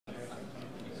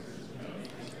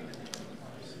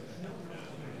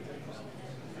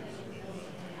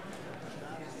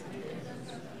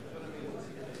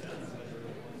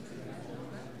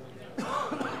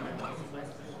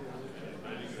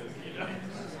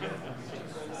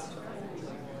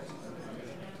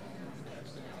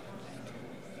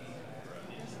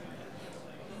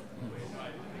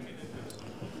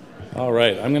All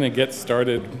right, I'm going to get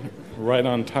started right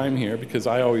on time here because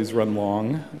I always run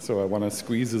long, so I want to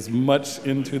squeeze as much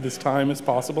into this time as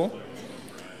possible.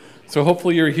 So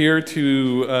hopefully you're here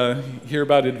to hear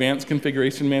about advanced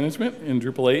configuration management in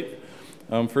Drupal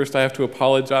 8. First, I have to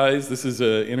apologize. This is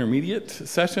an intermediate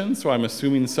session, so I'm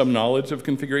assuming some knowledge of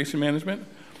configuration management.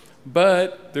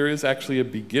 But there is actually a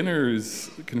beginner's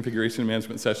configuration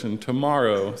management session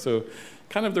tomorrow. So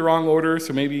kind of the wrong order,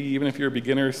 so maybe even if you're a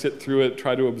beginner, sit through it,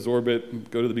 try to absorb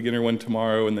it, go to the beginner one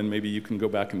tomorrow, and then maybe you can go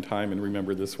back in time and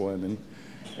remember this one,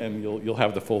 and you'll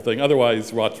have the full thing.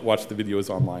 Otherwise, watch the videos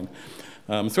online.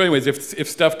 So anyways, if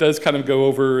stuff does kind of go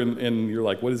over and you're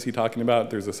like, what is he talking about?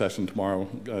 There's a session tomorrow.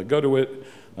 Go to it.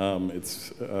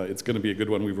 It's going to be a good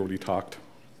one. We've already talked.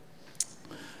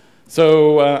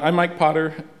 So I'm Mike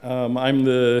Potter. I'm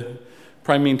the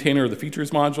prime maintainer of the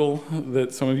features module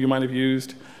that some of you might have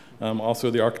used. Also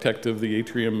the architect of the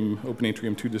Open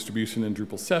Atrium 2 distribution in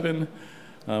Drupal 7.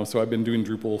 So I've been doing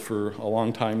Drupal for a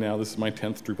long time now. This is my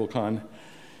 10th DrupalCon.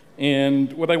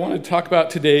 And what I wanted to talk about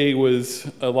today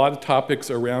was a lot of topics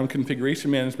around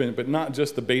configuration management, but not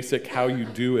just the basic how you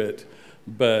do it,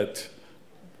 but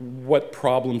what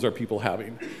problems are people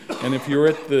having. And if you're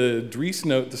at the Dries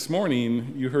note this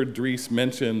morning, you heard Dries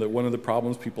mention that one of the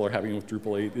problems people are having with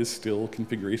Drupal 8 is still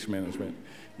configuration management.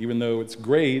 Even though it's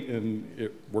great and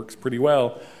it works pretty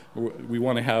well, we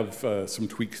want to have some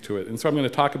tweaks to it. And so I'm going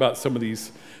to talk about some of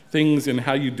these things and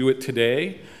how you do it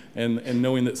today, and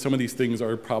knowing that some of these things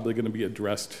are probably going to be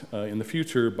addressed in the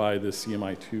future by the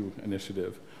CMI2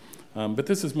 initiative. But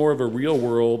this is more of a real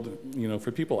world,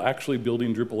 for people actually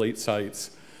building Drupal 8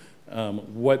 sites.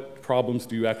 What problems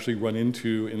do you actually run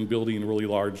into in building really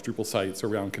large Drupal sites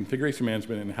around configuration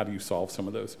management, and how do you solve some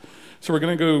of those? So we're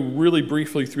going to go really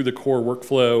briefly through the core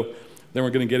workflow. Then we're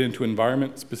going to get into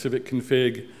environment-specific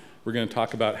config. We're going to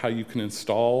talk about how you can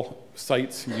install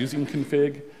sites using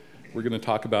config. We're going to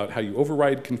talk about how you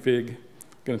override config.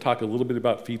 We're going to talk a little bit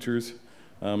about features,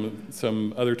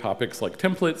 some other topics like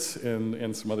templates,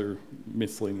 and some other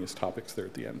miscellaneous topics there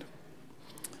at the end.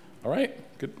 All right,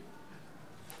 good.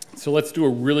 So let's do a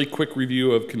really quick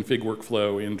review of config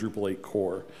workflow in Drupal 8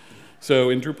 core. So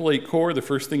in Drupal 8 core, the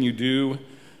first thing you do,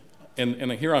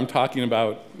 and here I'm talking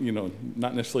about,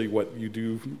 not necessarily what you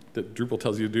do that Drupal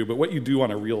tells you to do, but what you do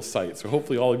on a real site. So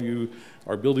hopefully all of you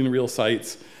are building real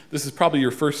sites. This is probably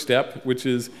your first step, which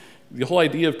is the whole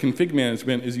idea of config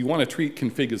management is you want to treat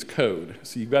config as code.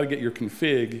 So you've got to get your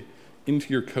config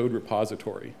into your code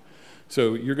repository.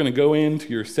 So you're going to go into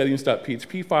your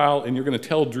settings.php file, and you're going to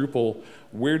tell Drupal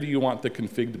where do you want the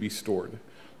config to be stored.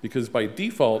 Because by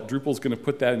default, Drupal's going to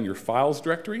put that in your files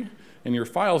directory, and your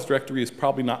files directory is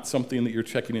probably not something that you're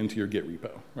checking into your Git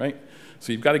repo, right?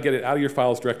 So you've got to get it out of your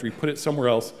files directory, put it somewhere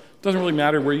else. It doesn't really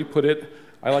matter where you put it.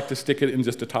 I like to stick it in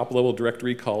just a top-level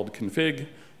directory called config,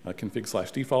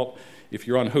 config/default. If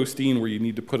you're on hosting where you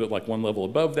need to put it like one level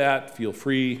above that, feel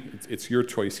free. It's your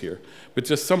choice here. But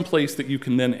just some place that you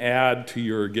can then add to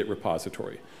your Git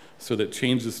repository so that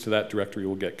changes to that directory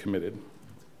will get committed.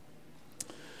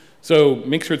 So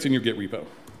make sure it's in your Git repo.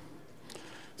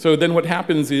 So then what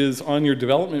happens is on your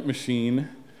development machine,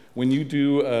 when you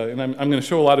do, and I'm going to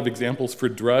show a lot of examples for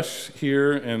Drush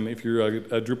here, and if you're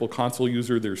a Drupal console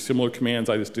user, there's similar commands.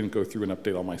 I just didn't go through and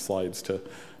update all my slides to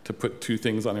put two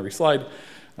things on every slide.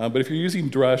 But if you're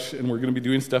using Drush, and we're going to be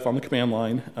doing stuff on the command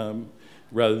line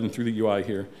rather than through the UI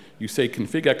here, you say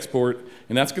config export,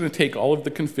 and that's going to take all of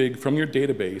the config from your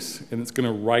database, and it's going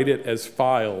to write it as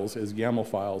files, as YAML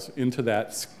files, into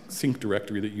that sync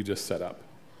directory that you just set up.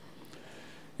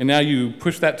 And now you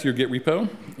push that to your Git repo,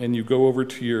 and you go over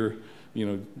to your,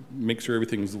 make sure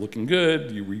everything's looking good.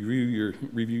 You review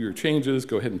your changes,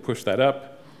 go ahead and push that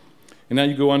up. And now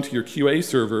you go onto your QA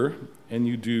server, and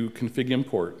you do config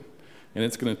import. And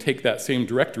it's going to take that same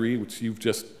directory, which you've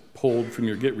just pulled from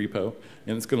your Git repo,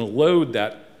 and it's going to load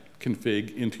that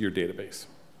config into your database.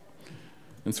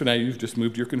 And so now you've just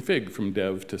moved your config from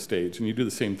dev to stage, and you do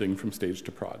the same thing from stage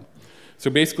to prod. So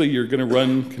basically, you're going to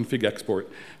run config export.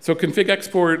 So config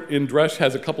export in Drush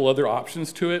has a couple other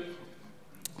options to it.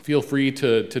 Feel free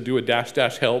to do a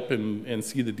 -- help and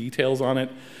see the details on it.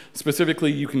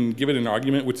 Specifically, you can give it an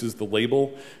argument, which is the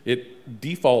label. It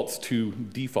defaults to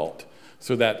default.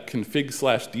 So that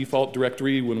config/default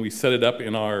directory, when we set it up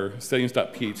in our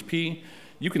settings.php,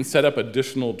 you can set up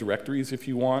additional directories if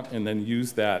you want, and then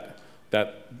use that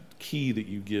key that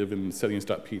you give in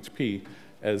settings.php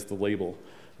as the label.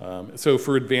 So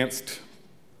for advanced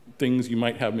things, you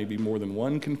might have maybe more than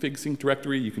one config sync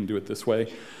directory. You can do it this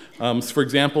way. So for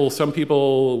example, some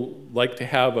people like to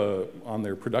have on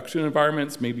their production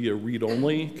environments maybe a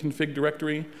read-only config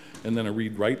directory and then a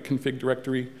read-write config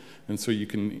directory. And so you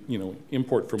can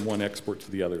import from one export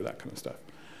to the other, that kind of stuff.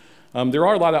 There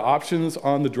are a lot of options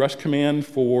on the drush command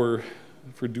for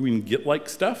doing Git-like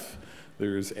stuff.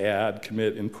 There's add,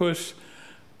 commit, and push.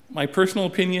 My personal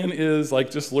opinion is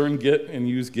just learn Git and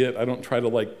use Git. I don't try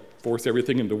to force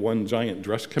everything into one giant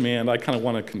drush command. I kind of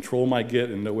want to control my Git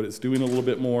and know what it's doing a little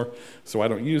bit more, so I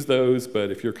don't use those, but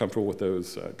if you're comfortable with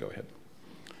those, go ahead.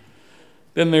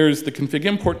 Then there's the config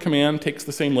import command, takes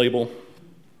the same label.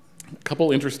 A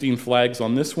couple interesting flags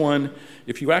on this one.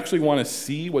 If you actually want to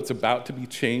see what's about to be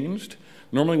changed,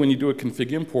 normally when you do a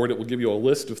config import, it will give you a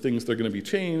list of things that are going to be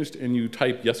changed, and you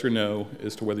type yes or no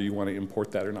as to whether you want to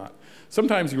import that or not.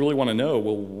 Sometimes you really want to know,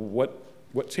 well,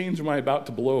 what change am I about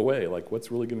to blow away?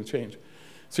 What's really going to change?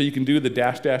 So you can do the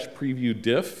 -- preview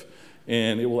diff,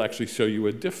 and it will actually show you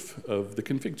a diff of the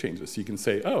config changes. So you can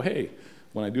say, oh, hey,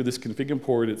 when I do this config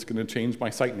import, it's going to change my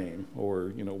site name,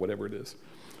 or whatever it is.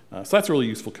 So that's a really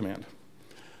useful command.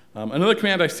 Another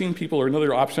command I've seen people, or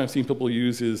another option I've seen people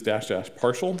use is --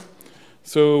 partial.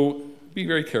 So be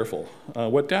very careful.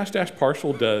 What --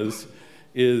 partial does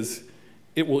is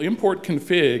it will import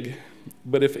config,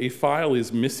 but if a file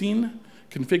is missing,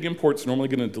 config import's normally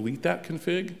going to delete that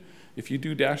config. If you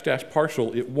do --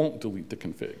 partial, it won't delete the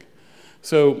config.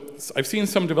 So I've seen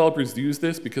some developers use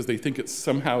this because they think it's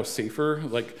somehow safer.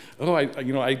 Oh,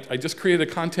 I just created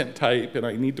a content type, and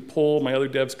I need to pull my other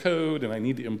dev's code, and I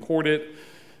need to import it,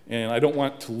 and I don't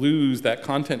want to lose that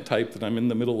content type that I'm in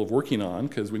the middle of working on,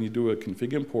 because when you do a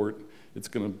config import, it's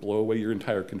going to blow away your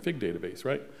entire config database,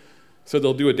 right? So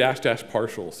they'll do a --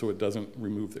 partial so it doesn't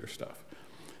remove their stuff.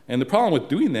 And the problem with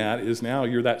doing that is now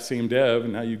you're that same dev,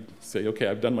 and now you say, okay,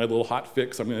 I've done my little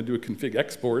hotfix, I'm going to do a config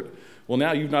export. Well,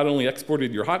 now you've not only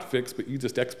exported your hotfix, but you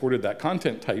just exported that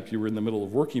content type you were in the middle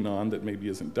of working on that maybe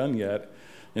isn't done yet.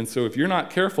 And so if you're not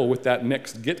careful with that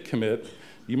next git commit,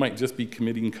 you might just be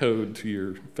committing code to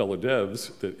your fellow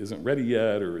devs that isn't ready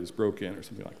yet or is broken or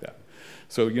something like that.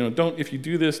 So if you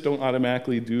do this, don't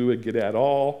automatically do a git add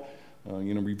all.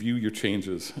 Review your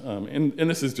changes. And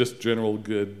this is just general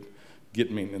good Git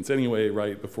maintenance anyway,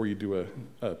 right? Before you do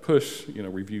a push,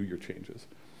 review your changes.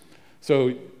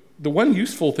 So the one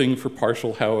useful thing for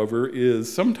partial, however,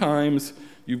 is sometimes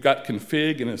you've got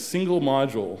config in a single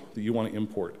module that you want to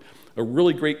import. A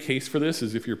really great case for this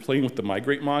is if you're playing with the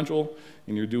migrate module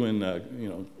and you're doing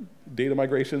data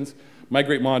migrations.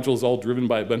 Migrate module is all driven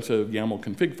by a bunch of YAML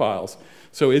config files.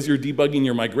 So as you're debugging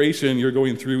your migration, you're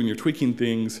going through and you're tweaking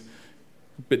things,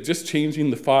 but just changing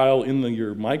the file in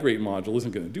your migrate module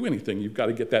isn't going to do anything. You've got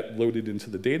to get that loaded into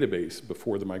the database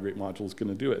before the migrate module is going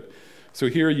to do it. So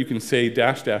here you can say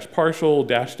 -- partial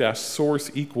 --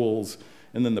 source equals,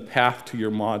 and then the path to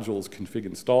your module's config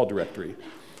install directory.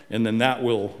 And then that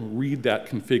will read that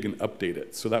config and update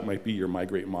it. So that might be your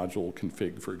migrate module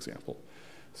config, for example.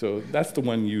 So that's the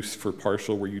one use for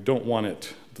partial, where you don't want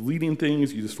it deleting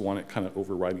things, you just want it kind of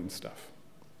overriding stuff.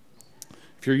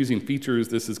 If you're using features,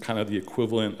 this is kind of the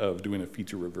equivalent of doing a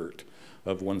feature revert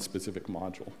of one specific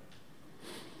module.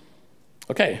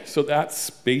 Okay, so that's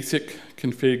basic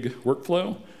config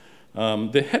workflow.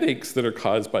 The headaches that are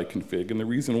caused by config, and the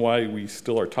reason why we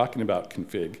still are talking about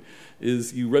config,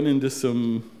 is you run into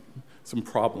some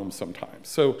problems sometimes.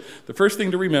 So the first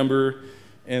thing to remember,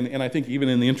 and I think even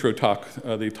in the intro talk,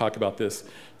 they talk about this,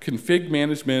 config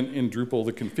management in Drupal,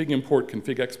 the config import,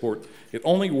 config export, it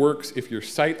only works if your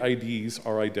site IDs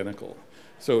are identical.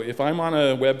 So if I'm on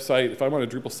a website, if I'm on a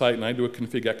Drupal site and I do a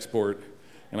config export,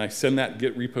 and I send that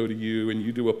Git repo to you, and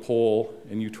you do a pull,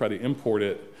 and you try to import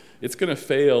it, it's going to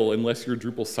fail unless your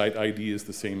Drupal site ID is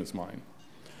the same as mine.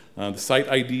 The site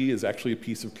ID is actually a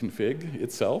piece of config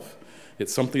itself.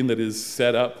 It's something that is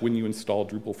set up when you install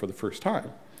Drupal for the first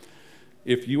time.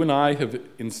 If you and I have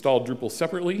installed Drupal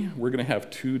separately, we're going to have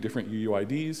two different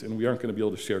UUIDs, and we aren't going to be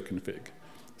able to share config.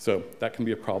 So that can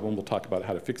be a problem. We'll talk about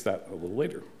how to fix that a little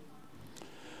later.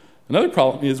 Another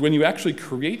problem is when you actually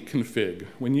create config,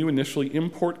 when you initially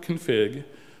import config,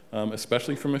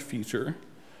 especially from a feature,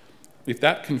 if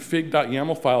that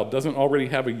config.yaml file doesn't already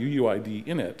have a UUID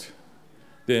in it,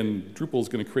 then Drupal is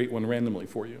going to create one randomly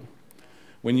for you.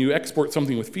 When you export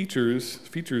something with features,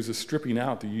 features is stripping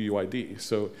out the UUID.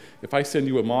 So if I send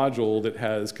you a module that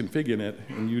has config in it,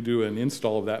 and you do an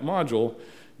install of that module,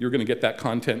 you're going to get that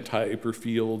content type or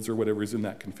fields or whatever is in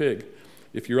that config.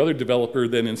 If your other developer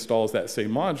then installs that same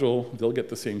module, they'll get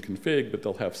the same config, but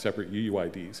they'll have separate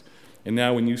UUIDs. And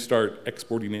now when you start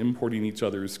exporting and importing each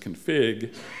other's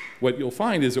config, what you'll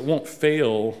find is it won't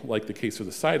fail like the case of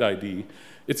the site ID.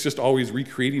 It's just always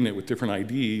recreating it with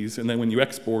different IDs, and then when you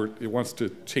export, it wants to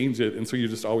change it, and so you're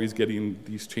just always getting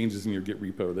these changes in your Git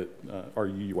repo that are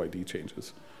UUID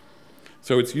changes.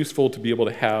 So it's useful to be able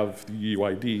to have the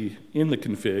UUID in the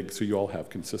config so you all have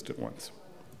consistent ones.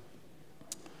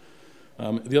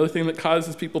 The other thing that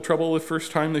causes people trouble the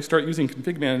first time they start using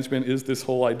config management is this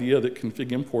whole idea that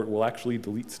config import will actually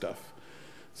delete stuff.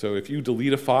 So if you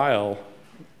delete a file,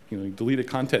 you delete a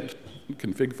content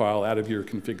config file out of your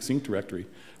config sync directory,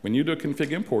 when you do a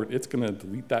config import, it's going to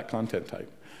delete that content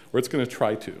type, or it's going to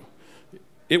try to.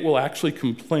 It will actually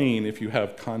complain if you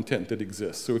have content that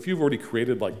exists. So if you've already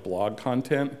created like blog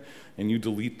content and you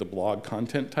delete the blog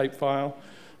content type file,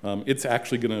 it's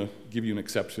actually going to give you an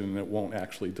exception and it won't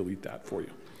actually delete that for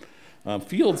you.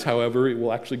 Fields, however, it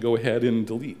will actually go ahead and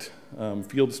delete.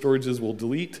 Field storages will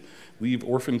delete, leave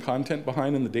orphan content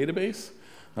behind in the database.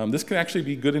 This can actually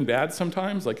be good and bad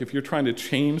sometimes. Like if you're trying to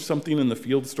change something in the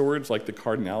field storage, like the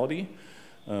cardinality,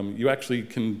 you actually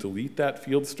can delete that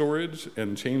field storage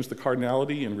and change the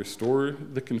cardinality and restore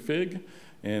the config,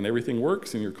 and everything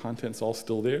works and your content's all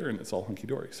still there and it's all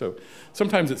hunky-dory. So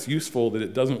sometimes it's useful that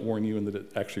it doesn't warn you and that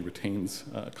it actually retains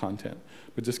content.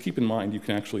 But just keep in mind you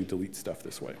can actually delete stuff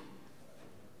this way.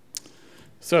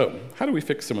 So how do we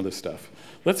fix some of this stuff?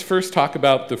 Let's first talk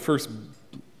about the first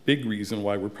big reason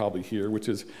why we're probably here, which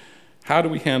is how do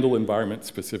we handle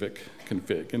environment-specific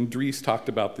config? And Dries talked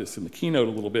about this in the keynote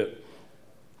a little bit.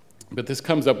 But this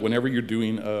comes up whenever you're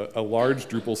doing a large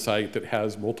Drupal site that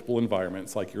has multiple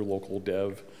environments, like your local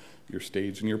dev, your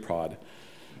stage, and your prod.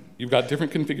 You've got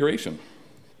different configuration.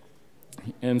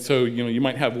 And so you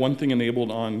might have one thing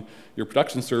enabled on your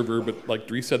production server, but like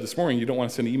Dries said this morning, you don't want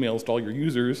to send emails to all your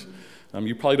users.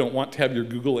 You probably don't want to have your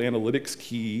Google Analytics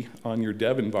key on your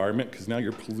dev environment, because now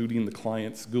you're polluting the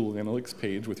client's Google Analytics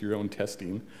page with your own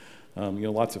testing.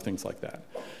 Lots of things like that.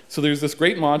 So there's this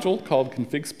great module called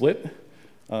config split.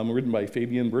 Written by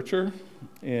Fabian Bircher,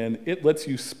 and it lets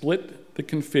you split the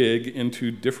config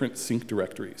into different sync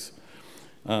directories.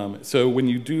 So when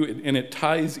you do it, and it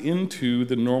ties into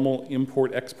the normal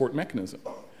import-export mechanism.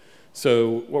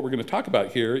 So what we're going to talk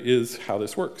about here is how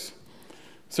this works.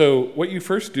 So what you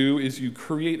first do is you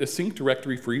create a sync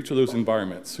directory for each of those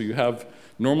environments. So you have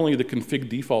normally the config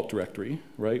default directory,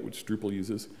 right, which Drupal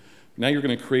uses. Now you're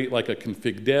going to create like a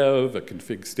config dev, a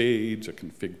config stage, a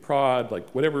config prod,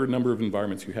 like whatever number of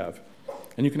environments you have.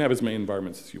 And you can have as many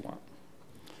environments as you want.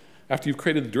 After you've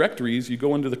created the directories, you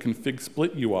go into the config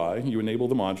split UI, you enable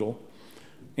the module,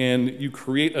 and you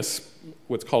create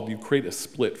you create a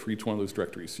split for each one of those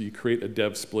directories. So you create a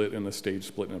dev split and a stage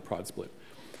split and a prod split.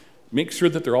 Make sure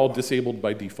that they're all disabled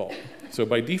by default. So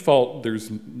by default,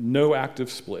 there's no active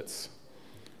splits.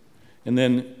 And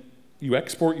then you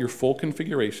export your full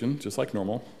configuration, just like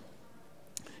normal.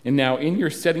 And now in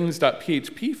your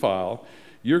settings.php file,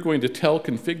 you're going to tell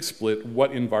config split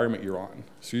what environment you're on.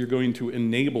 So you're going to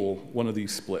enable one of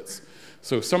these splits.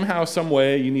 So somehow, some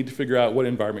way, you need to figure out what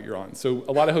environment you're on. So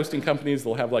a lot of hosting companies,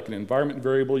 they'll have like an environment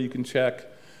variable you can check.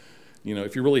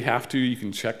 If you really have to, you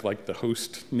can check like the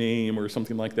host name or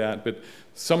something like that. But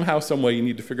somehow, some way, you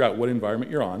need to figure out what environment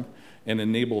you're on and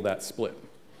enable that split.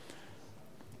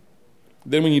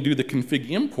 Then when you do the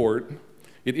config import,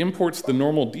 it imports the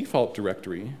normal default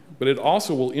directory, but it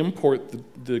also will import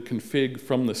the config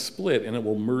from the split, and it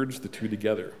will merge the two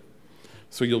together.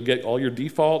 So you'll get all your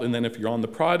default, and then if you're on the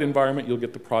prod environment, you'll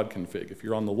get the prod config. If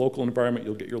you're on the local environment,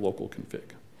 you'll get your local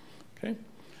config. Okay?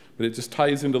 But it just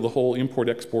ties into the whole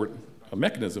import-export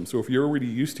mechanism. So if you're already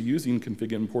used to using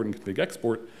config import and config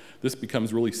export, this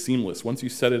becomes really seamless. Once you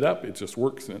set it up, it just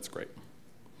works, and it's great.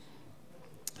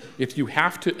 If you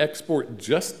have to export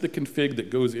just the config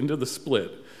that goes into the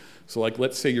split, so like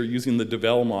let's say you're using the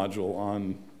devel module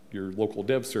on your local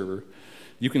dev server,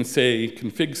 you can say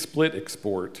config split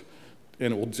export,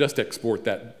 and it will just export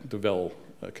that devel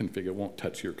config. It won't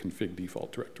touch your config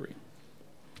default directory.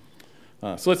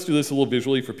 So let's do this a little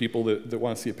visually for people that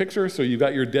want to see a picture. So you've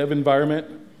got your dev environment.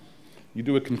 You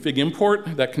do a config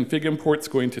import. That config import's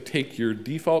going to take your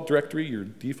default directory, your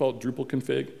default Drupal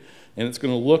config, and it's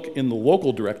going to look in the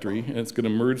local directory, and it's going to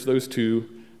merge those two,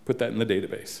 put that in the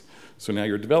database. So now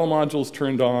your devel module is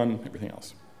turned on, everything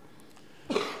else.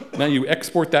 Now you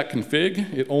export that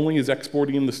config. It only is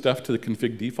exporting the stuff to the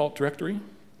config default directory.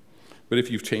 But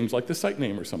if you've changed like the site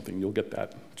name or something, you'll get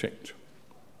that change.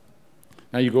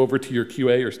 Now you go over to your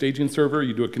QA or staging server,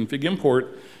 you do a config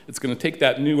import. It's going to take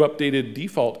that new updated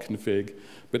default config,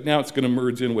 but now it's going to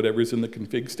merge in whatever's in the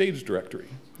config stage directory.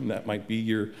 And that might be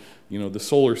your, the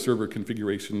Solar server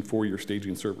configuration for your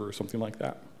staging server or something like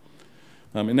that.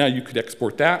 And now you could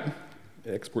export that.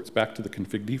 It exports back to the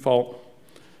config default.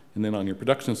 And then on your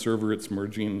production server, it's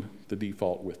merging the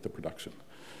default with the production.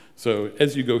 So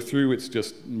as you go through, it's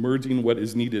just merging what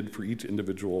is needed for each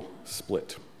individual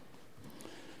split.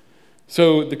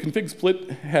 So the config split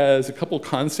has a couple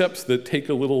concepts that take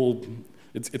a little,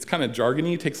 it's kind of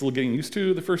jargony, takes a little getting used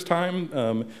to the first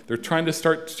time. They're trying to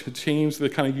start to change the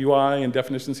kind of UI and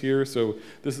definitions here, so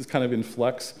this is kind of in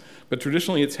flux. But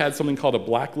traditionally, it's had something called a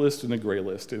blacklist and a gray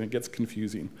list, and it gets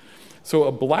confusing. So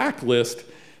a blacklist,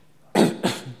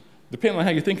 depending on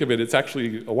how you think of it, it's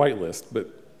actually a whitelist, but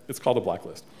it's called a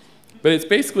blacklist. But it's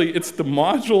basically, it's the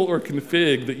module or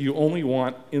config that you only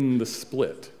want in the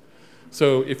split.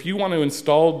 So if you want to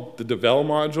install the devel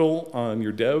module on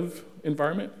your dev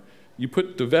environment, you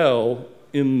put devel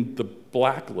in the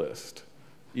blacklist,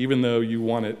 even though you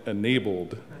want it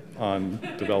enabled on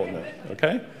development,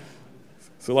 okay?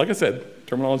 So like I said,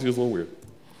 terminology is a little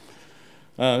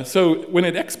weird. So when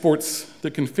it exports the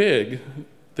config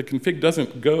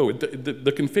doesn't go,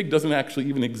 the config doesn't actually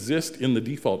even exist in the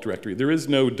default directory. There is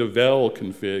no devel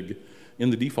config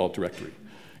in the default directory.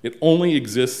 It only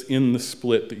exists in the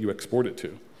split that you export it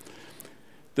to.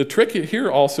 The trick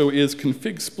here also is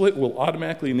config split will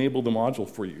automatically enable the module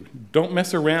for you. Don't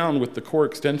mess around with the core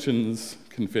extensions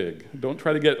config. Don't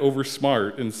try to get over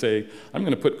smart and say, I'm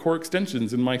going to put core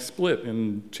extensions in my split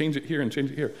and change it here and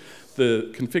change it here.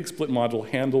 The config split module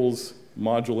handles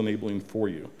module enabling for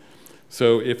you.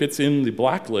 So if it's in the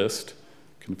blacklist,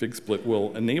 config split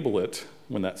will enable it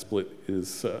when that split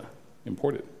is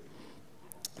imported.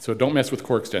 So don't mess with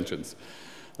core extensions.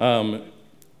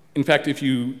 In fact, if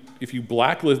you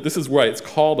blacklist, this is why it's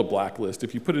called a blacklist.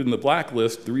 If you put it in the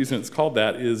blacklist, the reason it's called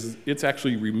that is it's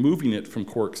actually removing it from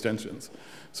core extensions.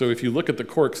 So if you look at the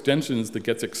core extensions that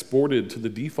gets exported to the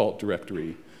default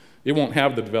directory, it won't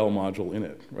have the devel module in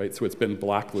it, right? So it's been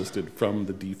blacklisted from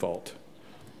the default.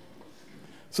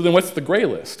 So then what's the gray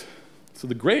list? So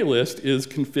the gray list is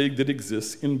config that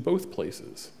exists in both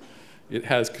places. It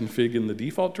has config in the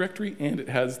default directory, and it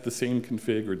has the same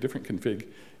config or different config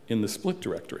in the split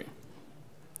directory.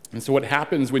 And so what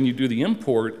happens when you do the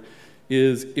import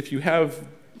is if you have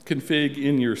config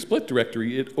in your split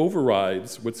directory, it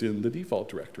overrides what's in the default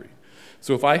directory.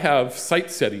 So if I have site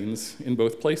settings in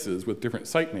both places with different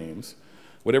site names,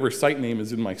 whatever site name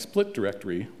is in my split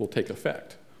directory will take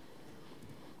effect.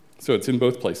 So it's in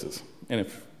both places. And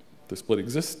if the split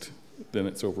exists, then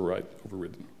it's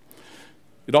overridden.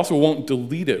 It also won't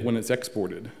delete it when it's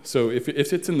exported. So if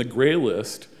it's in the gray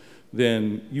list,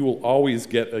 then you will always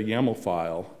get a YAML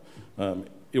file.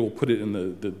 It will put it in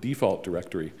the default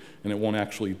directory, and it won't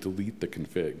actually delete the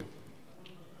config.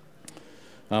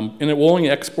 And it will only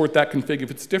export that config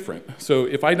if it's different. So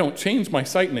if I don't change my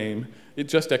site name, it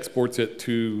just exports it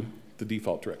to the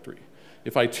default directory.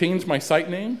 If I change my site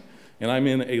name, and I'm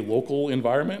in a local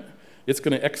environment, it's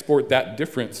going to export that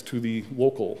difference to the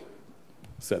local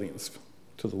settings,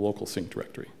 to the local sync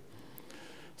directory.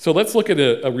 So let's look at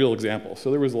a real example.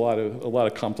 So there was a lot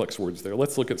of complex words there.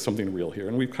 Let's look at something real here.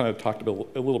 And we've kind of talked about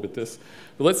a little bit this.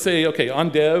 But let's say, okay, on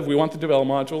dev, we want the devel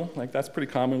module. Like, that's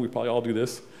pretty common. We probably all do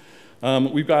this.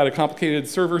 We've got a complicated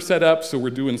server set up, so we're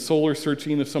doing Solr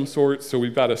searching of some sort. So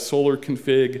we've got a Solr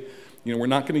config. You know, we're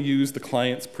not going to use the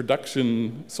client's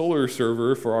production Solr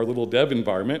server for our little dev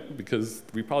environment because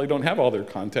we probably don't have all their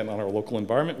content on our local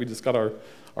environment. We just got our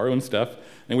own stuff.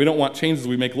 And we don't want changes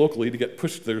we make locally to get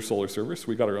pushed to their Solr server, so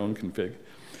we got our own config.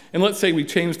 And let's say we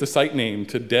change the site name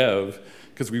to dev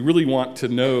because we really want to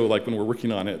know, like when we're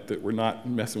working on it, that we're not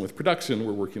messing with production,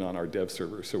 we're working on our dev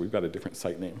server, so we've got a different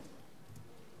site name.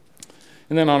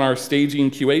 And then on our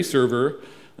staging QA server,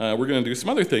 we're going to do some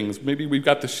other things. Maybe we've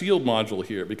got the shield module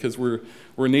here because we're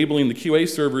enabling the QA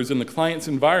servers in the client's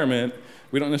environment.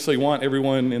 We don't necessarily want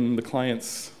everyone in the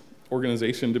client's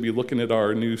organization to be looking at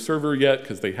our new server yet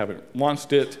because they haven't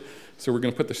launched it. So we're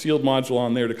going to put the shield module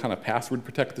on there to kind of password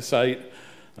protect the site.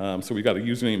 So we've got a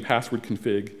username password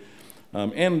config.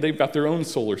 And they've got their own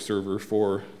Solr server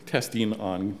for testing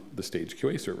on the stage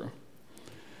QA server.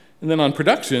 And then on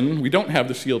production, we don't have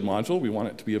the shield module. We want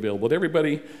it to be available to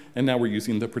everybody. And now we're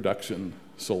using the production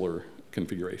Solr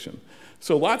configuration.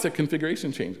 So lots of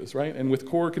configuration changes, right? And with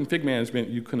core config management,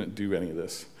 you couldn't do any of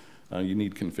this. You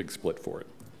need config split for it.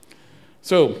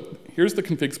 So here's the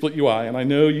config split UI. And I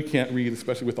know you can't read,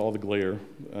 especially with all the glare.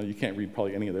 You can't read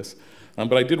probably any of this.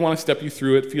 But I did want to step you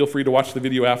through it. Feel free to watch the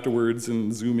video afterwards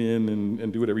and zoom in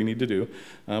and do whatever you need to do.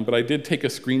 But I did take a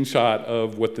screenshot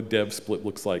of what the dev split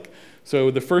looks like.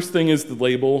 So the first thing is the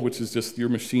label, which is just your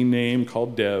machine name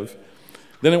called dev.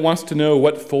 Then it wants to know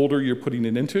what folder you're putting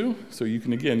it into. So you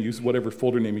can, again, use whatever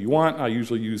folder name you want. I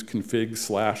usually use config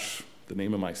 / the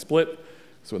name of my split.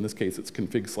 So in this case, it's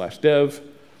config/dev.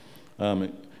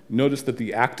 Notice that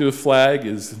the active flag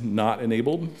is not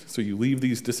enabled. So you leave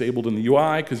these disabled in the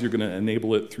UI because you're going to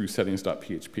enable it through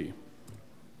settings.php.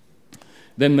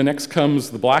 Then the next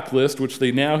comes the blacklist, which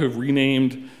they now have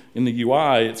renamed in the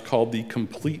UI. It's called the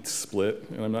complete split,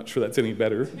 and I'm not sure that's any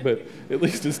better, but at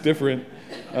least it's different.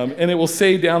 And it will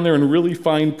say down there in really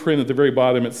fine print at the very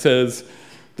bottom, it says,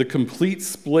 the complete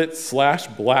split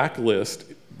 / blacklist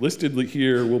listed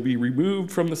here will be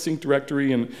removed from the sync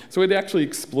directory. And so it actually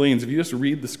explains, if you just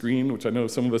read the screen, which I know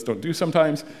some of us don't do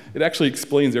sometimes, it actually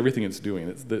explains everything it's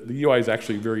doing. The UI is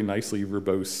actually very nicely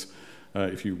verbose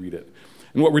if you read it.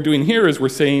 And what we're doing here is we're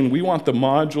saying we want the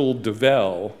module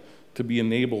devel to be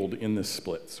enabled in this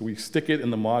split. So we stick it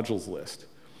in the modules list.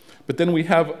 But then we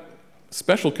have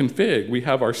special config. We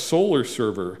have our Solr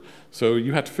server. So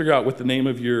you have to figure out what the name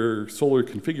of your Solr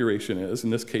configuration is. In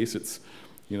this case, it's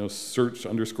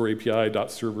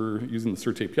search_API.server using the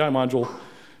search API module,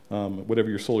 whatever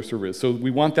your Solr server is. So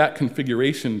we want that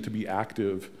configuration to be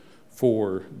active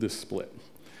for this split.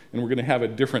 And we're going to have a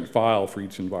different file for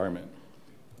each environment.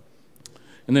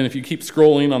 And then if you keep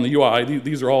scrolling on the UI,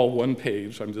 these are all one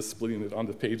page. I'm just splitting it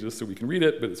onto pages so we can read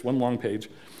it, but it's one long page.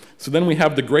 So then we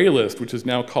have the gray list, which is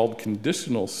now called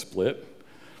conditional split.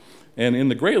 And in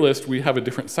the gray list, we have a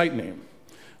different site name.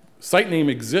 Site name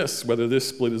exists whether this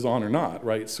split is on or not,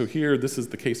 right? So here, this is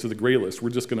the case of the gray list. We're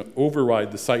just going to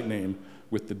override the site name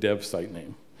with the dev site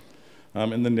name.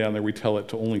 And then down there, we tell it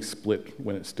to only split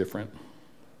when it's different.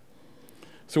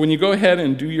 So when you go ahead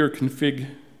and do your config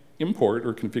import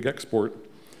or config export,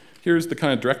 here's the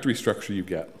kind of directory structure you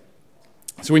get.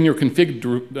 So in your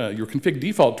config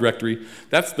default directory,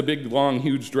 that's the big, long,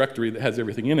 huge directory that has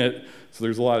everything in it. So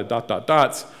there's a lot of ...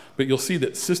 dots. But you'll see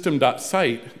that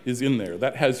system.site is in there.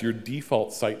 That has your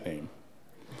default site name.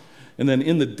 And then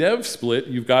in the dev split,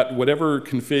 you've got whatever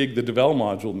config the devel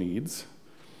module needs.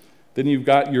 Then you've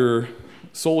got your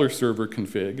Solr server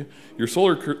config. Your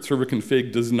Solr server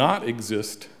config does not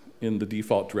exist in the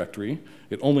default directory.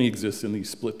 It only exists in these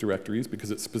split directories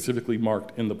because it's specifically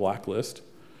marked in the blacklist.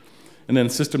 And then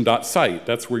system.site,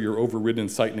 that's where your overridden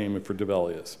site name for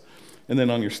devel is. And then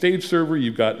on your stage server,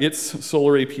 you've got its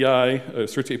Solr API,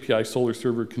 search API Solr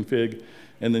server config,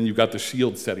 and then you've got the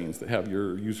shield settings that have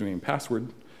your username and password.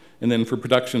 And then for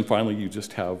production, finally, you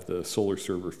just have the Solr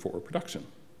server for production.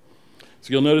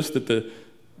 So you'll notice that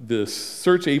the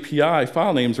search API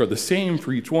file names are the same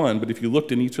for each one, but if you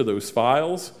looked in each of those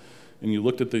files, and you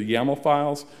looked at the YAML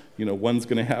files, one's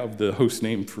going to have the host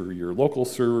name for your local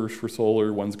servers for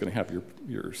Solr, one's going to have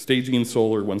your staging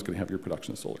Solr, one's going to have your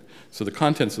production Solr. So the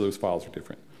contents of those files are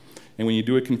different. And when you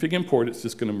do a config import, it's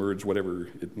just going to merge whatever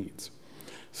it needs.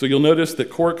 So you'll notice that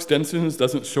core extensions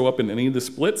doesn't show up in any of the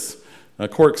splits.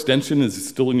 Core extension is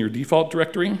still in your default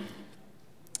directory.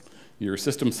 Your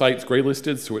system site's gray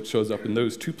listed, so it shows up in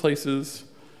those two places.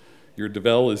 Your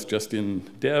devel is just in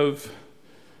dev.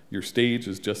 Your stage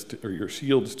is just, or your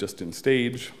shield is just in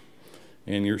stage,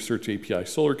 and your search API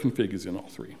Solr config is in all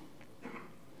three.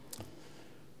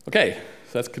 Okay,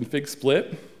 so that's config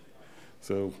split.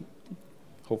 So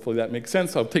hopefully that makes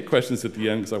sense. I'll take questions at the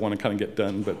end because I want to kind of get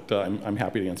done, but I'm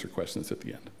happy to answer questions at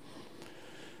the end.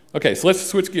 Okay, so let's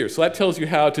switch gears. So that tells you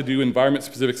how to do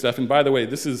environment-specific stuff. And by the way,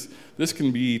 this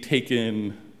can be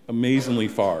taken amazingly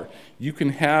far. You can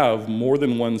have more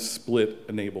than one split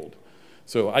enabled.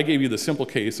 So I gave you the simple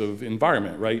case of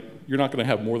environment, right? You're not going to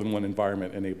have more than one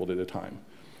environment enabled at a time.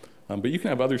 But you can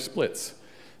have other splits.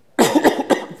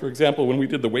 For example, when we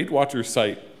did the Weight Watchers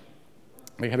site,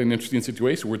 they had an interesting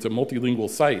situation where it's a multilingual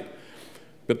site,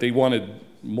 but they wanted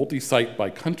multi-site by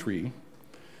country.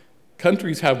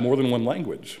 Countries have more than one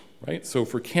language, right? So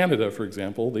for Canada, for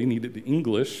example, they needed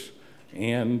English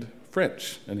and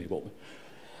French enabled.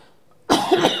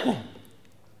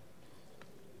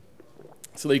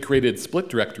 So they created split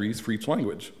directories for each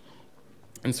language.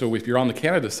 And so if you're on the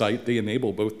Canada site, they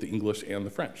enable both the English and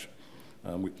the French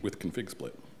with config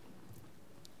split.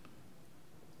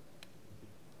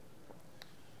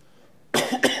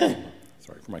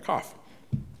 Sorry for my cough.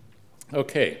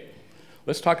 Okay,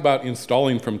 let's talk about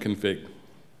installing from config.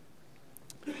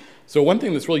 So one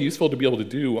thing that's really useful to be able to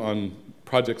do on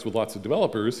projects with lots of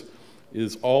developers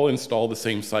is all install the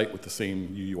same site with the same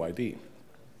UUID.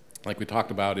 Like we talked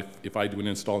about, if I do an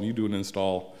install and you do an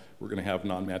install, we're going to have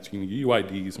non-matching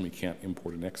UUIDs and we can't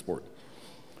import and export.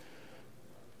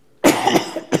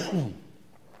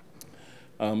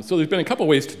 So there's been a couple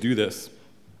ways to do this.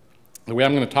 The way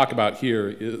I'm going to talk about here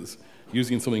is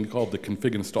using something called the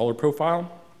config installer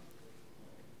profile.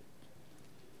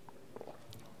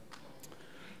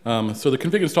 So the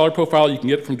config installer profile, you can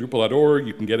get it from Drupal.org,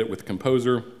 you can get it with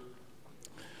Composer.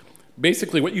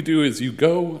 basically what you do is you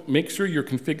go make sure your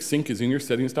config sync is in your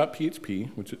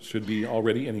settings.php, which it should be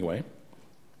already anyway.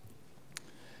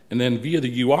 And then via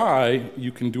the UI,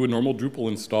 you can do a normal Drupal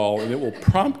install, and it will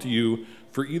prompt you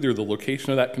for either the location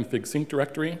of that config sync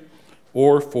directory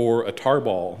or for a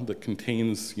tarball that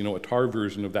contains, a tar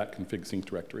version of that config sync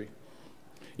directory.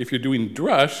 If you're doing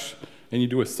drush and you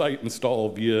do a site install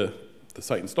via the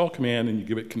site install command and you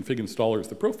give it config installer as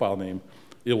the profile name,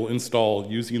 it will install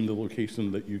using the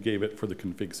location that you gave it for the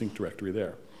config sync directory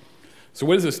there. So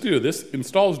what does this do? This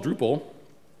installs Drupal,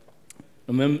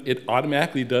 and then it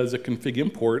automatically does a config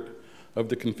import of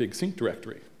the config sync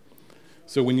directory.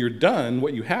 So when you're done,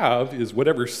 what you have is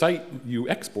whatever site you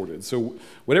exported. So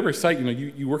whatever site,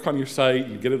 you work on your site,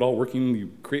 you get it all working,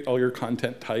 you create all your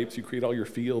content types, you create all your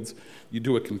fields, you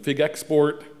do a config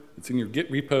export, it's in your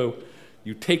Git repo,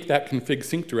 you take that config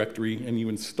sync directory and you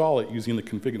install it using the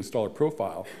config installer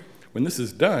profile. When this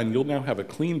is done, you'll now have a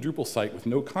clean Drupal site with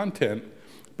no content,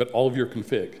 but all of your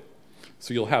config.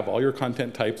 So you'll have all your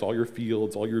content types, all your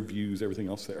fields, all your views, everything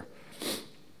else there.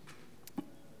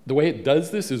 The way it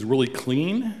does this is really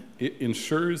clean. It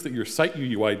ensures that your site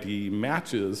UUID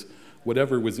matches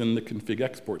whatever was in the config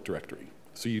export directory.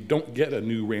 So you don't get a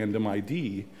new random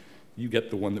ID, you get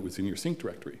the one that was in your sync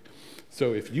directory.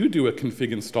 So if you do a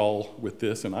config install with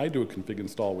this and I do a config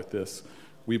install with this,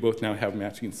 we both now have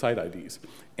matching site IDs.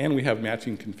 And we have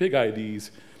matching config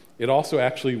IDs. It also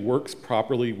actually works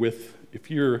properly with, if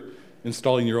you're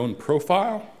installing your own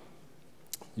profile,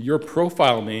 your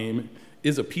profile name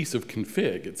is a piece of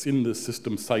config. It's in the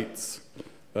system sites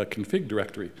config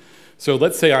directory. So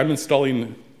let's say I'm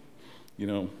installing, I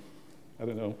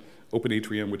don't know,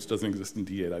 OpenAtrium, which doesn't exist in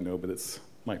D8, I know, but it's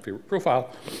my favorite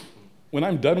profile. When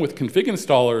I'm done with config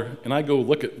installer and I go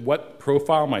look at what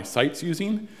profile my site's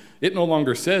using, it no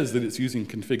longer says that it's using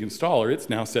config installer, it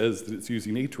now says that it's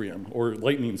using Atrium, or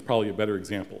Lightning is probably a better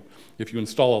example. If you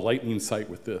install a Lightning site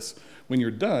with this, when you're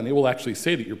done, it will actually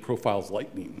say that your profile's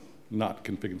Lightning, not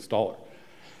config installer.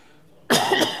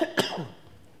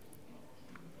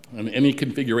 And any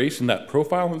configuration that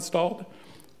profile installed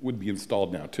would be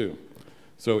installed now too.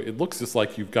 So it looks just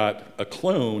like you've got a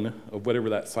clone of whatever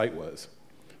that site was.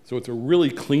 So it's a really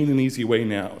clean and easy way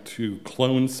now to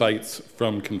clone sites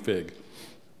from config.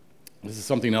 This is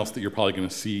something else that you're probably going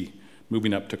to see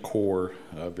moving up to core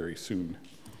very soon.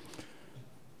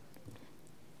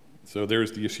 So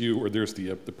there's the issue, or there's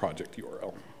the project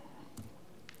URL.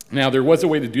 Now, there was a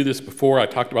way to do this before. I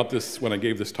talked about this when I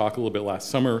gave this talk a little bit last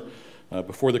summer,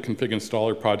 before the config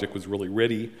installer project was really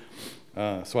ready.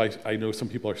 So I know some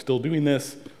people are still doing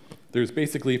this. There's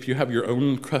basically, if you have your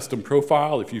own custom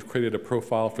profile, if you've created a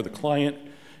profile for the client,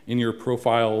 in your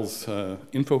profile's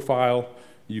info file,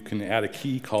 you can add a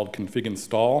key called config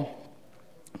install,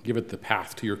 give it the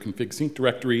path to your config sync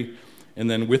directory, and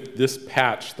then with this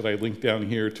patch that I linked down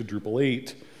here to Drupal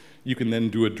 8, you can then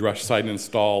do a drush site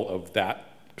install of that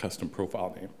custom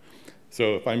profile name.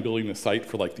 So if I'm building a site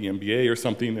for like the MBA or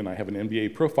something and I have an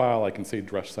MBA profile, I can say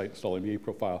drush site install MBA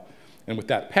profile. And with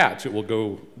that patch, it will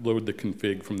go load the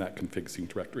config from that config sync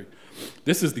directory.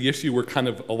 This is the issue where kind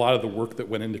of a lot of the work that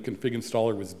went into config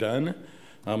installer was done.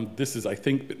 This is, I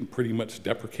think, been pretty much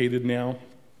deprecated now,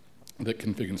 that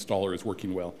config installer is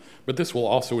working well. But this will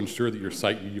also ensure that your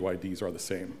site UUIDs are the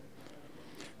same.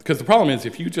 Because the problem is,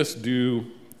 if you just do,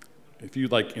 if you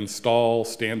like install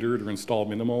standard or install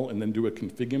minimal and then do a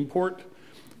config import,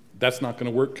 that's not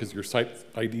going to work because your site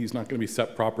ID is not going to be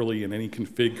set properly and any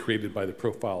config created by the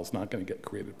profile is not going to get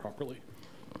created properly.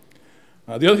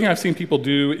 The other thing I've seen people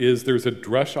do is there's a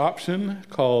drush option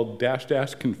called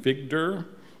 --config_dir,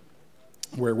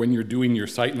 where when you're doing your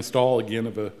site install, again,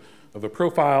 of a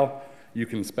profile, you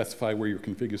can specify where your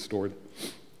config is stored.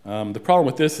 The problem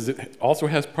with this is it also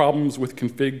has problems with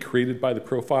config created by the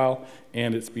profile,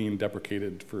 and it's being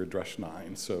deprecated for drush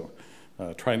 9. So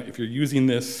if you're using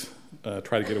this,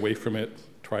 try to get away from it.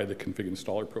 Try the config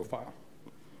installer profile.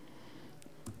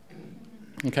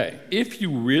 Okay, if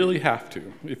you really have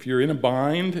to, if you're in a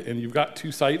bind and you've got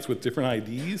two sites with different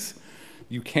IDs,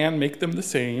 you can make them the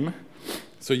same.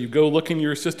 So you go look in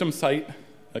your system site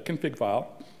config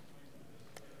file,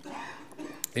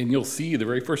 and you'll see the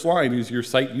very first line is your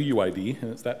site UUID,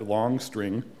 and it's that long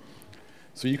string.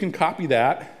 So you can copy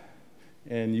that,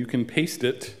 and you can paste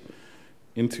it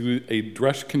into a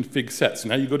drush config set. So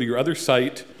now you go to your other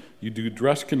site, you do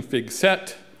drush config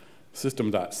set,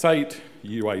 system.site,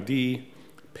 UUID,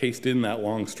 paste in that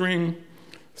long string,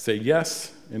 say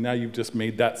yes, and now you've just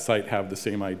made that site have the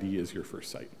same ID as your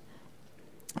first site.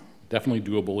 Definitely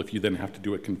doable if you then have to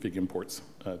do a config imports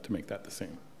to make that the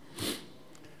same.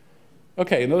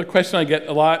 Okay, another question I get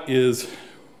a lot is,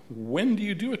 when do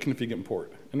you do a config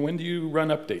import? And when do you run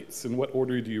updates? In what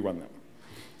order do you run them?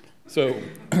 So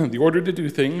the order to do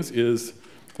things is,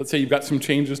 let's say you've got some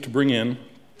changes to bring in.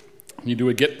 You do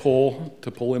a git pull to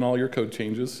pull in all your code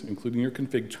changes, including your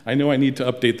config. I know I need to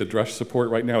update the Drush support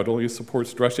right now. It only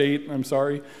supports Drush 8, I'm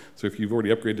sorry. So if you've already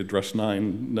upgraded to Drush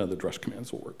 9, none of the Drush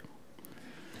commands will work.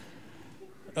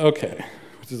 Okay,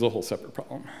 which is a whole separate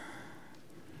problem.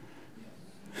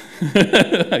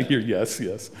 I hear yes,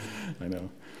 I know.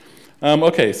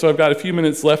 Okay, so I've got a few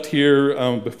minutes left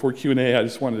here before Q&A. I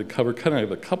just wanted to cover kind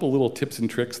of a couple little tips and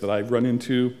tricks that I've run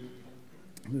into.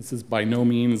 This is by no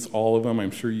means all of them.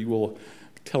 I'm sure you will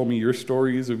tell me your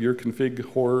stories of your config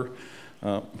horror.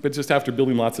 But just after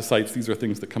building lots of sites, these are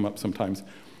things that come up sometimes.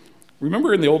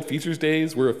 Remember in the old features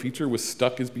days where a feature was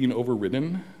stuck as being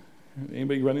overridden?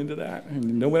 Anybody run into that?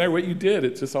 And no matter what you did,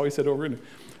 it just always said overridden.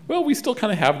 Well, we still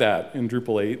kind of have that in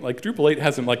Drupal 8. Like Drupal 8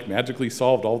 hasn't like magically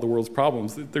solved all the world's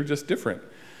problems. They're just different.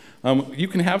 You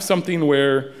can have something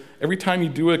where every time you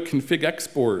do a config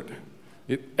export,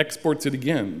 it exports it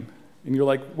again. And you're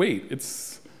like, wait,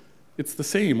 it's the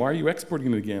same. Why are you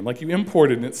exporting it again? Like you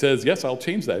import it and it says, yes, I'll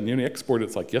change that. And you export it,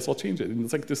 it's like, yes, I'll change it. And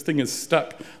it's like this thing is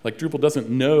stuck. Like Drupal doesn't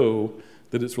know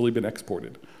that it's really been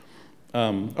exported.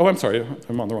 Oh, I'm sorry,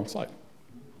 I'm on the wrong slide.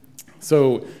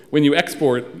 So when you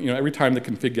export, every time the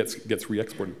config gets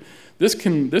re-exported. This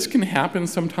can happen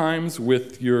sometimes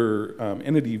with your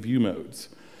entity view modes.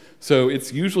 So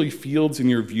it's usually fields in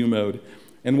your view mode.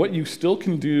 And what you still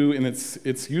can do, and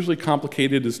it's usually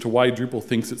complicated as to why Drupal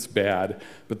thinks it's bad,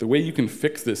 but the way you can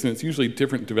fix this, and it's usually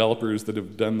different developers that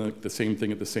have done the same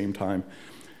thing at the same time,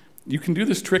 you can do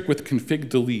this trick with config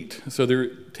delete. So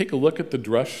take a look at the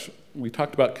Drush. We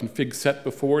talked about config set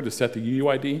before to set the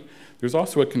UUID. There's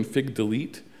also a config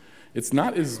delete. It's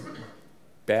not as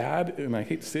bad, and I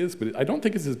hate to say this, but I don't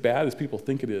think it's as bad as people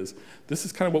think it is. This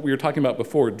is kind of what we were talking about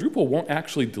before. Drupal won't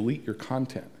actually delete your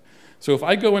content. So if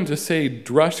I go into, say,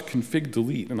 Drush config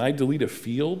delete, and I delete a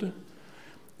field,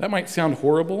 that might sound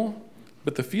horrible,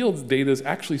 but the field's data is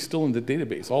actually still in the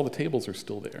database. All the tables are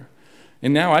still there.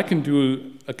 And now I can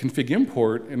do a config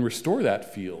import and restore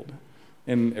that field,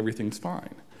 and everything's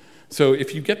fine. So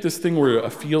if you get this thing where a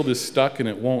field is stuck and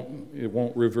it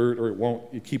won't revert, or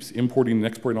it keeps importing and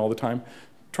exporting all the time,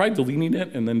 try deleting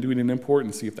it and then doing an import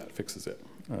and see if that fixes it.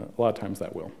 A lot of times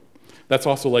that will. That's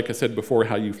also, like I said before,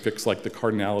 how you fix like the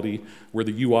cardinality, where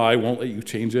the UI won't let you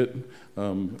change it.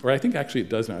 Or I think actually it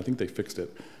does now. I think they fixed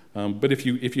it. But if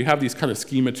you have these kind of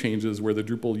schema changes where the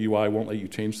Drupal UI won't let you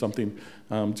change something,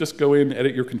 just go in,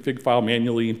 edit your config file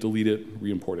manually, delete it,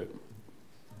 re-import it.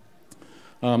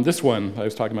 This one I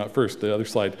was talking about first, the other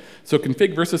slide. So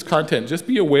config versus content. Just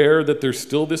be aware that there's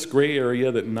still this gray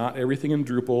area that not everything in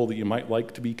Drupal that you might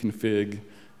like to be config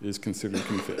is considered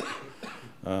config.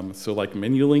 So like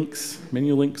menu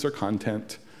links are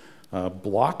content.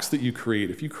 Blocks that you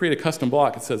create. If you create a custom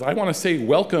block, it says, I want to say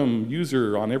welcome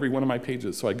user on every one of my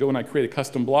pages. So I go and I create a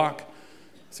custom block,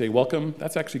 say welcome.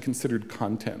 That's actually considered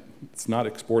content. It's not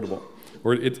exportable.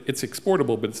 Or it's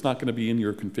exportable, but it's not going to be in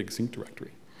your config sync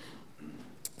directory.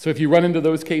 So if you run into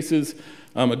those cases,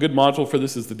 a good module for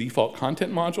this is the default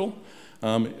content module,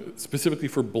 specifically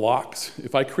for blocks.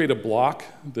 If I create a block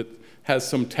that has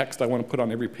some text I want to put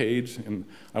on every page, and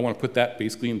I want to put that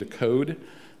basically into code,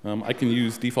 I can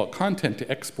use default content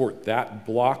to export that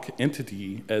block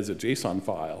entity as a JSON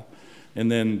file,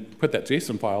 and then put that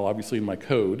JSON file obviously in my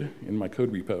code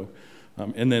repo.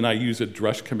 And then I use a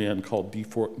Drush command called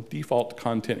default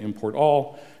content import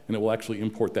all, and it will actually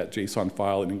import that JSON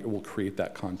file and it will create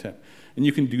that content. And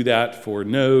you can do that for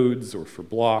nodes or for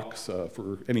blocks,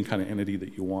 for any kind of entity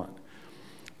that you want.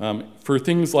 For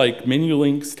things like menu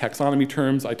links, taxonomy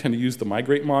terms, I tend to use the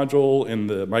migrate module and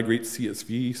the migrate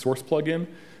CSV source plugin.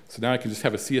 So now I can just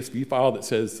have a CSV file that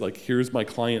says, like, here's my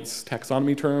client's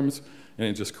taxonomy terms, and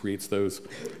it just creates those.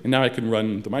 And now I can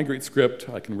run the migrate script.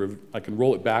 I can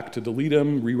roll it back to delete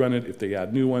them, rerun it if they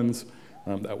add new ones.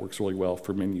 That works really well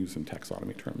for menus and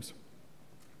taxonomy terms.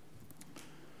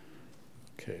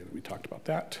 Okay, we talked about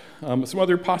that. Some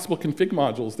other possible config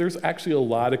modules. There's actually a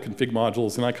lot of config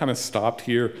modules, and I kind of stopped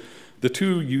here. The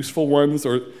two useful ones,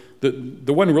 or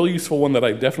the one really useful one that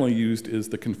I've definitely used is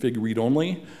the config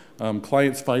read-only.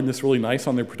 Clients find this really nice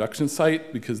on their production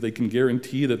site because they can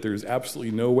guarantee that there's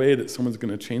absolutely no way that someone's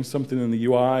going to change something in the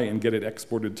UI and get it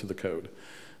exported to the code.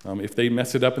 If they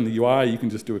mess it up in the UI, you can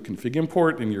just do a config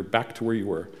import and you're back to where you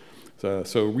were.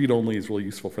 So read-only is really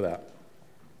useful for that.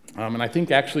 And I think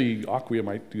actually Acquia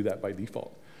might do that by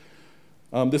default.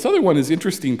 This other one is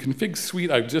interesting. Config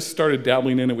Suite, I've just started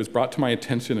dabbling in. It was brought to my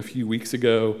attention a few weeks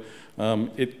ago.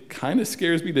 It kind of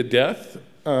scares me to death,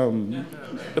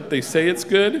 but they say it's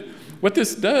good. What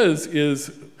this does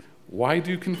is, Why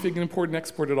do config import and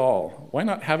export at all? Why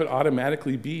not have it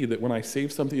automatically be that when I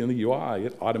save something in the UI,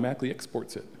 it automatically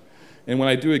exports it? And when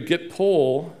I do a git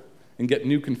pull and get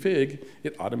new config,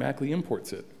 it automatically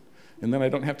imports it. And then I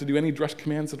don't have to do any drush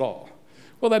commands at all.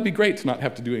 Well, that'd be great to not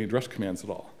have to do any drush commands at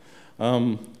all.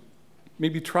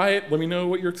 Maybe try it. Let me know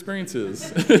what your experience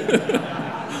is.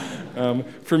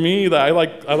 For me, I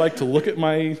like to look at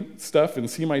my stuff and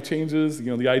see my changes.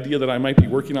 The idea that I might be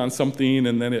working on something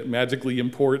and then it magically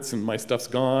imports and my stuff's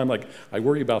gone. Like, I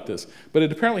worry about this. But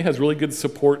it apparently has really good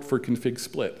support for config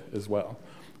split as well.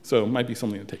 So it might be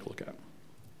something to take a look at.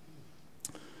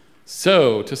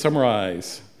 So to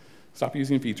summarize, stop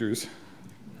using features.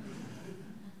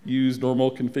 Use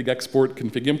normal config export,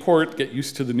 config import. Get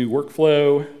used to the new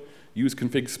workflow. Use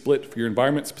config split for your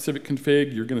environment-specific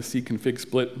config. You're going to see config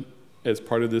split as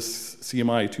part of this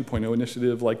CMI 2.0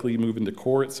 initiative, likely move into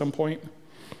core at some point.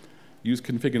 Use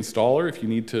config installer if you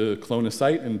need to clone a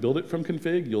site and build it from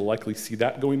config. You'll likely see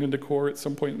that going into core at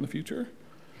some point in the future.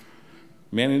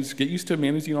 Get used to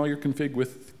managing all your config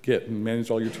with Git and manage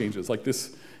all your changes. Like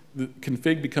this, the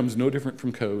config becomes no different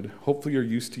from code. Hopefully you're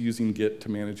used to using Git to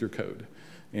manage your code.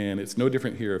 And it's no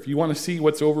different here. If you want to see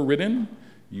what's overridden,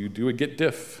 you do a git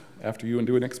diff after you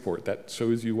undo an export. That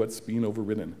shows you what's being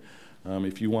overridden.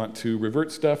 If you want to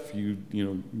revert stuff, you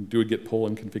do a git pull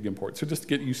and config import. So just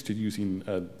get used to using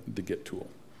the git tool.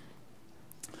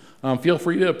 Feel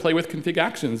free to play with config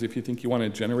actions if you think you want to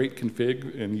generate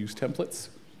config and use templates.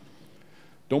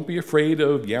 Don't be afraid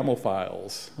of YAML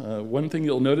files. One thing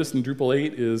you'll notice in Drupal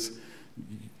 8 is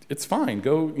it's fine.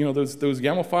 Go, those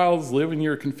YAML files live in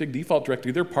your config default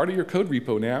directory. They're part of your code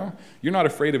repo now. You're not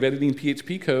afraid of editing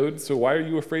PHP code, so why are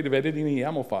you afraid of editing a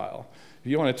YAML file?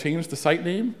 If you want to change the site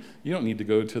name, you don't need to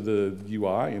go to the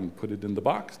UI and put it in the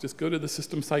box. Just go to the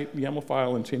system site YAML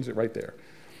file and change it right there.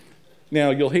 Now,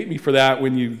 you'll hate me for that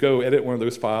when you go edit one of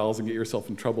those files and get yourself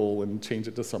in trouble and change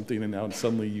it to something, and now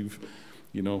suddenly you've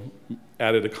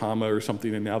added a comma or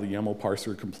something, and now the YAML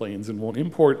parser complains and won't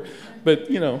import. But,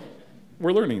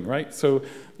 we're learning, right? So,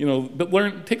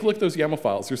 but take a look at those YAML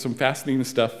files. There's some fascinating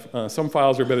stuff. Some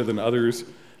files are better than others,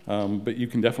 but you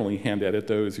can definitely hand edit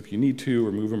those if you need to,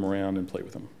 or move them around and play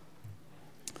with them.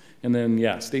 And then,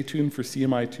 yeah, stay tuned for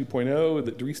CMI 2.0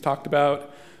 that Dries talked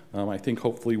about. I think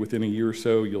hopefully within a year or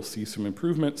so, you'll see some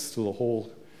improvements to the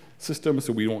whole system,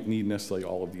 so we don't need necessarily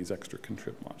all of these extra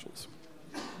contrib modules.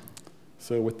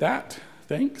 So with that,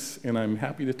 thanks, and I'm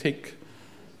happy to take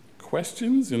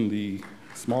questions in the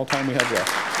small time we have left.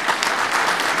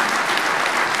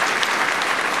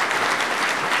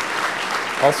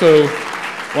 Also,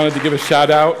 wanted to give a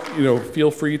shout out. Feel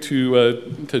free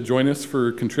to join us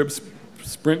for contrib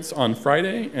sprints on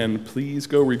Friday, and please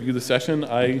go review the session.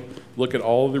 I look at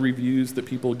all of the reviews that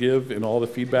people give and all the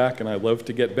feedback, and I love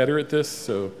to get better at this.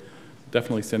 So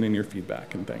definitely send in your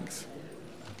feedback, and thanks.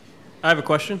 I have a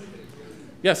question.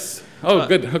 Yes. Oh,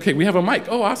 good. Okay, we have a mic.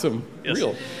 Oh, awesome. Yes.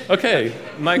 Real. Okay.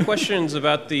 My question is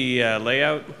about the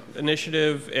layout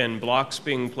initiative and blocks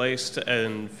being placed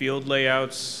and field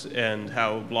layouts and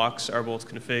how blocks are both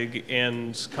config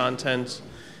and content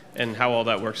and how all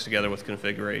that works together with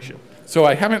configuration. So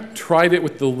I haven't tried it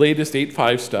with the latest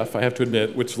 8.5 stuff, I have to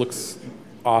admit, which looks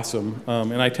awesome.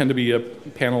 And I tend to be a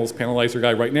panelizer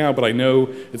guy right now, but I know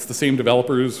it's the same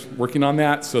developers working on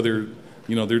that, so they're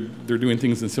doing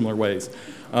things in similar ways.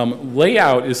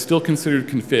 Layout is still considered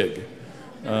config.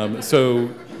 So,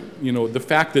 the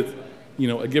fact that,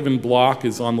 a given block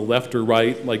is on the left or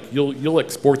right, like you'll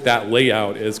export that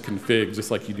layout as config just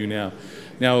like you do now.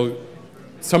 Now,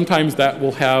 sometimes that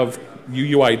will have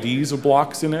UUIDs of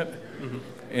blocks in it,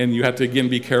 and you have to, again,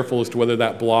 be careful as to whether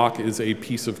that block is a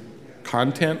piece of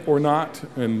content or not,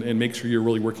 and make sure you're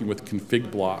really working with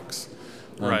config blocks.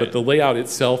 Right. But the layout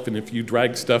itself, and if you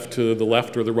drag stuff to the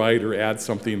left or the right or add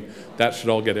something, that should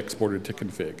all get exported to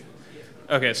config.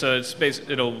 Okay, so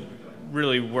it'll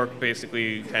really work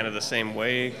basically kind of the same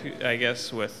way, I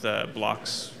guess, with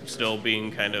blocks still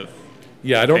being kind of.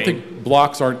 Yeah, I don't think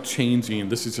blocks aren't changing.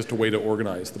 This is just a way to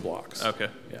organize the blocks. Okay.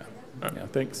 Yeah. Right. Yeah.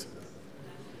 Thanks.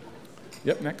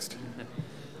 Yep. Next.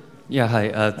 Yeah.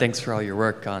 Hi. Thanks for all your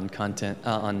work on content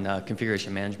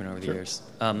configuration management over the years.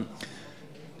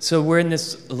 So we're in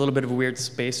this a little bit of a weird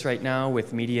space right now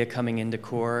with media coming into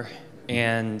core,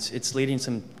 and it's leading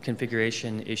some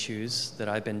configuration issues that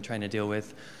I've been trying to deal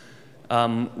with,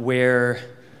 where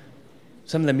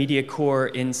some of the media core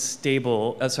in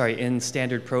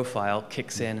standard profile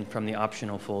kicks in from the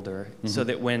optional folder, so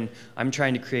that when I'm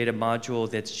trying to create a module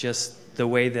that's just the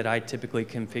way that I typically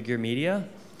configure media,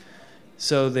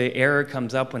 so the error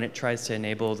comes up when it tries to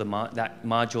enable that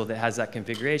module that has that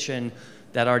configuration.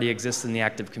 that already exists in the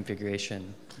active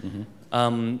configuration.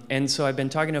 And so I've been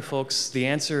talking to folks. The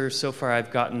answer so far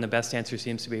I've gotten, the best answer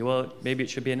seems to be, well, maybe it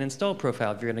should be an install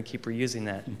profile if you're going to keep reusing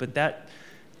that. But that,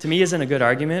 to me, isn't a good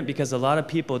argument, because a lot of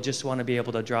people just want to be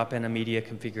able to drop in a media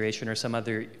configuration or some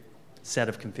other set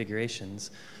of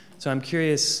configurations. So I'm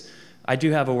curious, I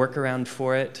do have a workaround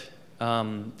for it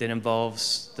that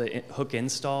involves the hook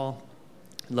install,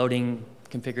 loading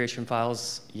configuration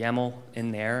files, YAML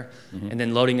in there, and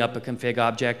then loading up a config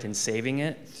object and saving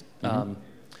it.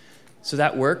 So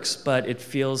that works, but it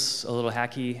feels a little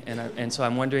hacky, and so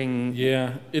I'm wondering.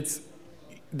 Yeah, it's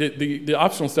the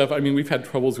optional stuff. I mean, we've had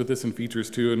troubles with this in features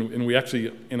too, and we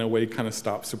actually, in a way, kind of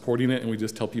stopped supporting it, and we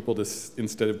just tell people to,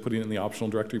 instead of putting it in the optional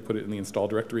directory, put it in the install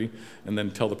directory, and then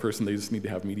tell the person they just need to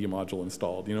have media module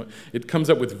installed. You know, it comes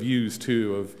up with views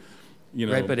too of, you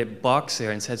know. Right, but it balks there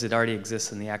and says it already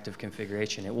exists in the active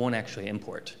configuration. It won't actually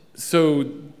import. So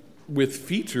with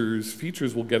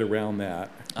features will get around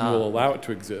that and will allow it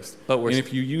to exist. And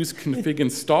if you use config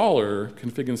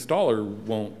installer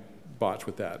won't botch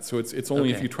with that. So it's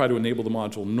only if you try to enable the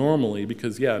module normally,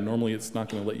 because normally it's not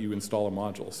going to let you install a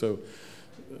module.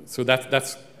 So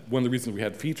that's one of the reasons we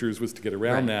had features, was to get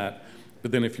around that.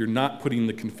 But then if you're not putting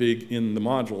the config in the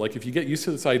module, like if you get used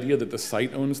to this idea that the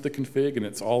site owns the config and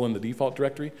it's all in the default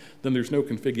directory, then there's no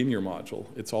config in your module.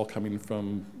 It's all coming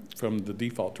from the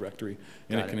default directory,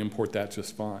 and it can import that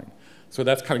just fine. So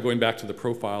that's kind of going back to the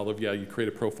profile of, you create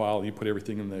a profile and you put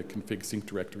everything in the config sync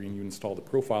directory and you install the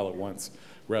profile at once,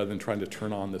 rather than trying to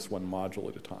turn on this one module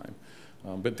at a time.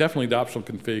 But definitely the optional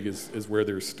config is where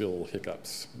there's still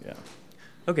hiccups,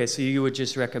 Okay, so you would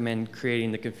just recommend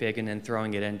creating the config and then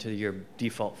throwing it into your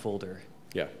default folder?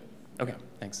 Yeah. Okay,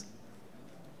 thanks.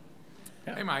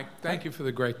 Hey, Mike, thank you for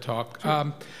the great talk.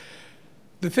 Sure.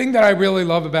 The thing that I really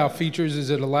love about features is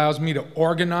it allows me to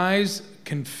organize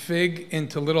config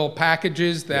into little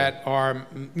packages that are,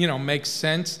 make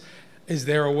sense. Is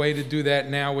there a way to do that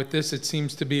now with this? It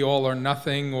seems to be all or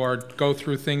nothing, or go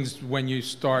through things when you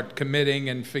start committing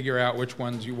and figure out which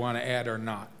ones you want to add or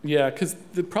not. Yeah, because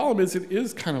the problem is it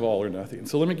is kind of all or nothing.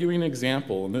 So let me give you an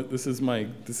example. And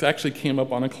this actually came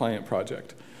up on a client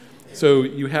project. So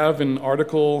you have an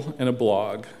article and a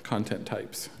blog content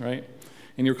types, right?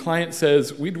 And your client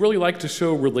says, we'd really like to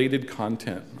show related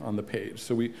content on the page.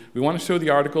 So we want to show the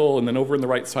article, and then over in the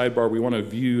right sidebar, we want a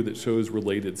view that shows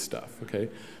related stuff, okay?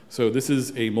 So this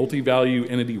is a multi-value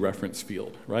entity reference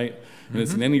field, right? And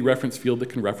it's an entity reference field that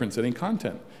can reference any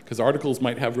content, because articles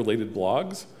might have related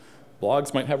blogs,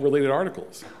 blogs might have related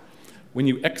articles. When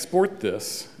you export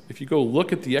this, if you go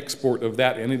look at the export of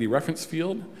that entity reference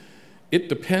field, it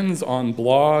depends on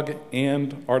blog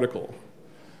and article.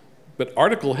 But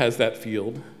article has that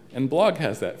field, and blog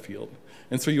has that field.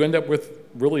 And so you end up with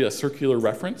really a circular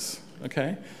reference,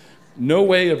 okay? No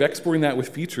way of exporting that with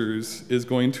features is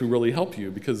going to really help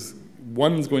you, because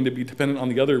one's going to be dependent on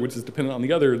the other, which is dependent on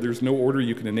the other. There's no order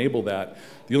you can enable that.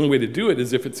 The only way to do it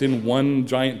is if it's in one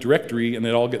giant directory and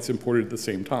it all gets imported at the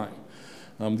same time.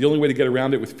 The only way to get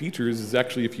around it with features is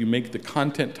actually if you make the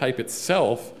content type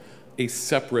itself a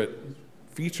separate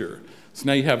feature. So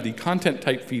now you have the content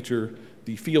type feature,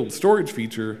 the field storage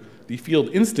feature, the field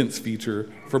instance feature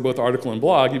for both article and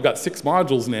blog. You've got 6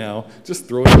 modules now. Just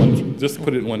throw it, just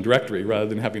put it in one directory rather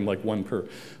than having like one per.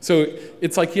 So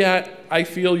it's like, yeah, I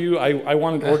feel you. I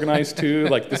want it organized too.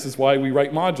 Like, this is why we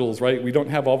write modules, right? We don't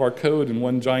have all of our code in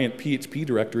one giant PHP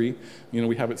directory.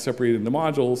 We have it separated into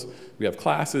modules. We have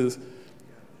classes.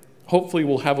 Hopefully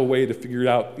we'll have a way to figure it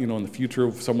out, in the future,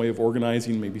 of some way of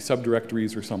organizing, maybe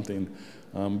subdirectories or something.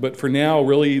 But for now,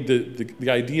 really, the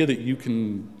idea that you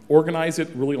can organize it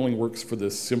really only works for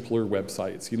the simpler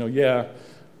websites.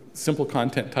 Simple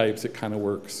content types, it kind of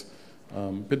works.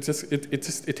 But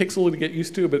it takes a little to get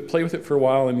used to, but play with it for a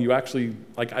while, and you actually,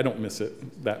 I don't miss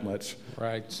it that much.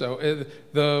 Right. So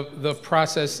the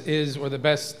process is, or the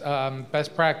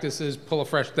best practice is, pull a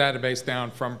fresh database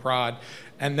down from prod,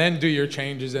 and then do your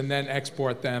changes, and then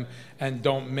export them, and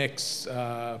don't mix,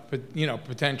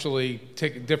 potentially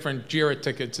different JIRA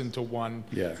tickets into one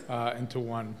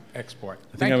export.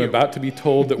 I think I'm about to be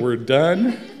told that we're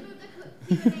done.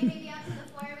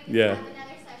 Yeah.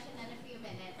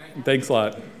 Thanks a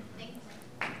lot.